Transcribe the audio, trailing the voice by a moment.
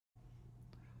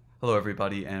Hello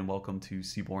everybody and welcome to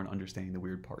Seaborn Understanding the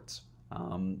Weird Parts.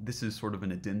 This is sort of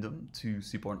an addendum to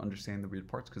Seaborn Understanding the Weird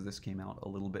Parts because this came out a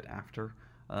little bit after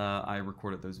I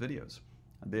recorded those videos.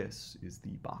 This is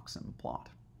the Boxenplot.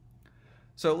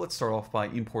 So let's start off by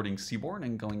importing Seaborn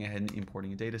and going ahead and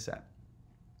importing a dataset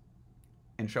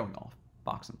and showing off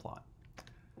Boxenplot.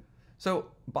 So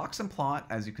Boxenplot,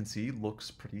 as you can see,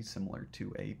 looks pretty similar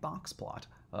to a boxplot,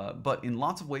 but in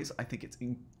lots of ways I think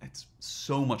it's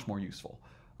so much more useful.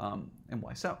 And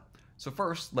why so? So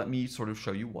first, let me sort of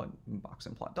show you what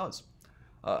Boxenplot does.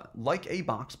 Like a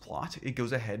box plot, it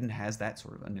goes ahead and has that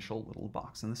sort of initial little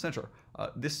box in the center.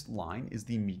 This line is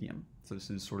the median. So this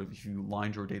is sort of if you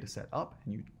lined your data set up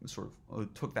and you sort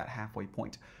of took that halfway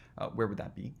point, where would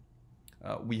that be?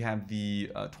 We have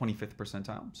the 25th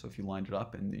percentile. So if you lined it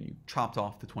up and then you chopped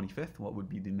off the 25th, what would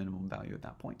be the minimum value at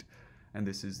that point? And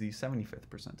this is the 75th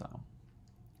percentile.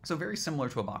 So very similar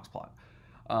to a box plot.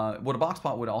 What a box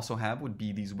plot would also have would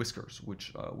be these whiskers,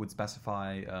 which would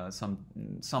specify some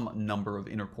number of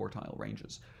interquartile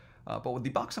ranges. But what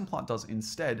the Boxenplot does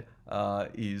instead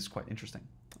is quite interesting.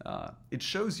 It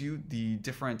shows you the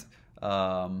different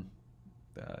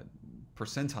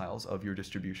percentiles of your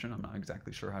distribution. I'm not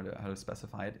exactly sure how to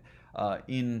specify it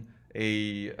in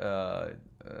a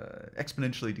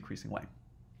exponentially decreasing way.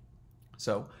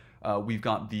 So we've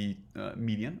got the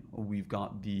median, we've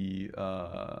got the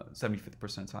 75th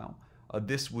percentile.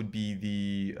 This would be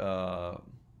the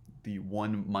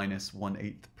 1 minus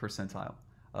 1/8 percentile.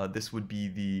 This would be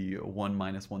the 1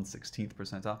 minus 1/16th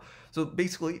percentile. So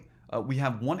basically, we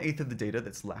have 1/8 of the data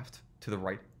that's left to the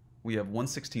right. We have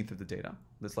 1/16th of the data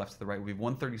that's left to the right. We have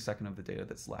 1/32nd of the data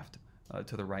that's left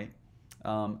to the right,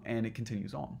 and it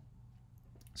continues on.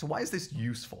 So why is this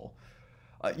useful?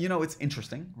 It's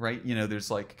interesting, right?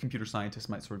 There's like computer scientists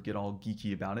might sort of get all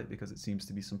geeky about it because it seems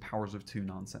to be some powers of two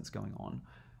nonsense going on.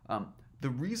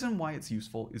 The reason why it's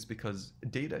useful is because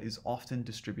data is often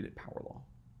distributed power law.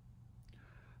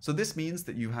 So this means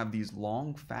that you have these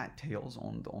long fat tails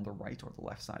on the right or the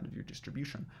left side of your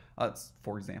distribution.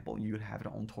 For example, you would have it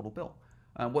on total bill.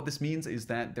 What this means is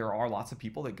that there are lots of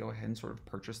people that go ahead and sort of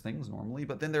purchase things normally,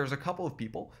 but then there's a couple of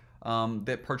people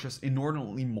that purchase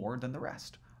inordinately more than the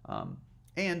rest.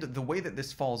 And the way that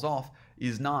this falls off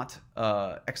is not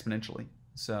exponentially.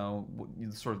 So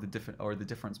sort of the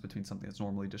difference between something that's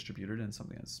normally distributed and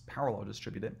something that's power law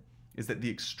distributed is that the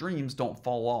extremes don't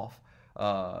fall off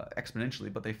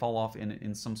exponentially, but they fall off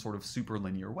in some sort of super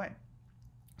linear way.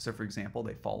 So for example,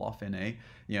 they fall off in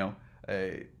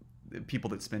people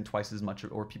that spend twice as much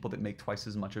or people that make twice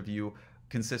as much of you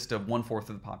consist of 1/4 of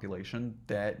the population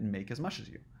that make as much as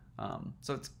you.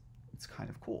 So it's kind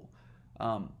of cool.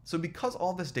 So because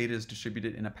all this data is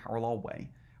distributed in a power law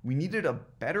way, we needed a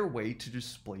better way to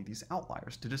display these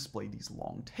outliers, to display these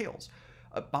long tails.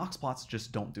 Box plots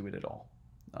just don't do it at all.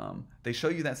 They show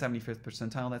you that 75th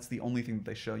percentile, that's the only thing that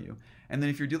they show you. And then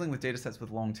if you're dealing with data sets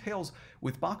with long tails,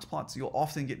 with box plots, you'll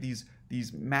often get these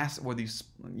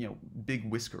big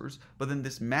whiskers, but then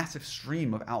this massive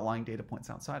stream of outlying data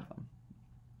points outside of them.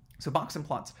 So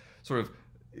Boxenplots sort of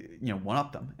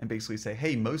one-up them and basically say,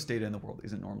 hey, most data in the world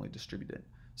isn't normally distributed.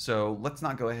 So let's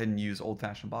not go ahead and use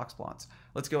old-fashioned box plots.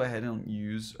 Let's go ahead and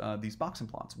use these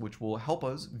Boxenplots, which will help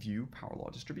us view power law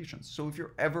distributions. So if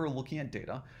you're ever looking at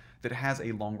data that has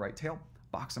a long right tail,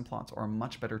 Boxenplots are a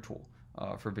much better tool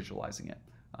for visualizing it.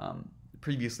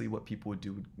 Previously, what people would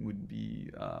do would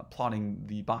be plotting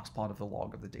the box plot of the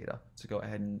log of the data to go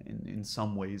ahead and in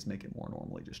some ways make it more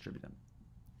normally distributed.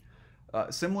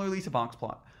 Similarly to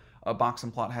boxplot,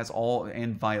 Boxenplot has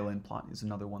and violin plot is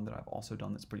another one that I've also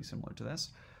done that's pretty similar to this.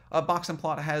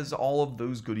 Boxenplot has all of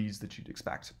those goodies that you'd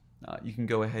expect. You can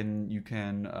go ahead and you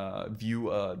can view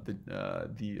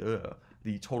the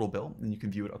total bill, and you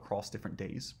can view it across different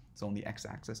days. So on the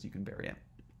x-axis, you can vary it.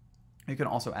 You can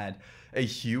also add a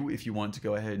hue if you want to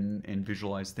go ahead and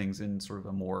visualize things in sort of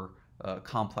a more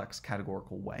complex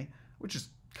categorical way, which is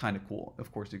kind of cool.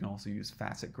 Of course, you can also use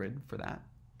facet grid for that.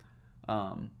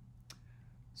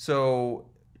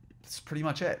 So that's pretty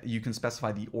much it. You can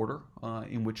specify the order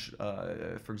in which,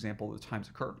 for example, the times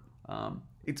occur.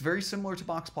 It's very similar to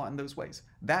boxplot in those ways.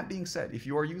 That being said, if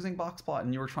you are using boxplot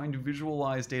and you are trying to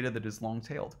visualize data that is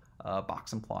long-tailed,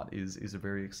 Boxenplot is a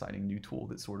very exciting new tool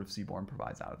that sort of Seaborn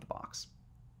provides out of the box.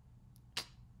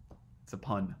 It's a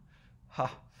pun.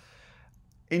 Ha.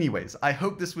 Anyways, I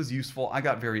hope this was useful. I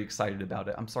got very excited about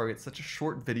it. I'm sorry it's such a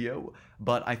short video,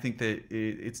 but I think that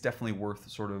it's definitely worth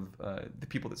sort of the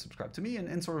people that subscribe to me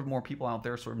and sort of more people out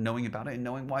there sort of knowing about it and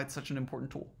knowing why it's such an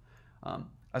important tool.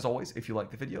 As always, if you like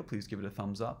the video, please give it a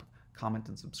thumbs up, comment,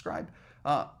 and subscribe.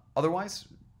 Otherwise,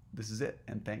 this is it,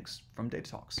 and thanks from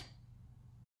Data Talks.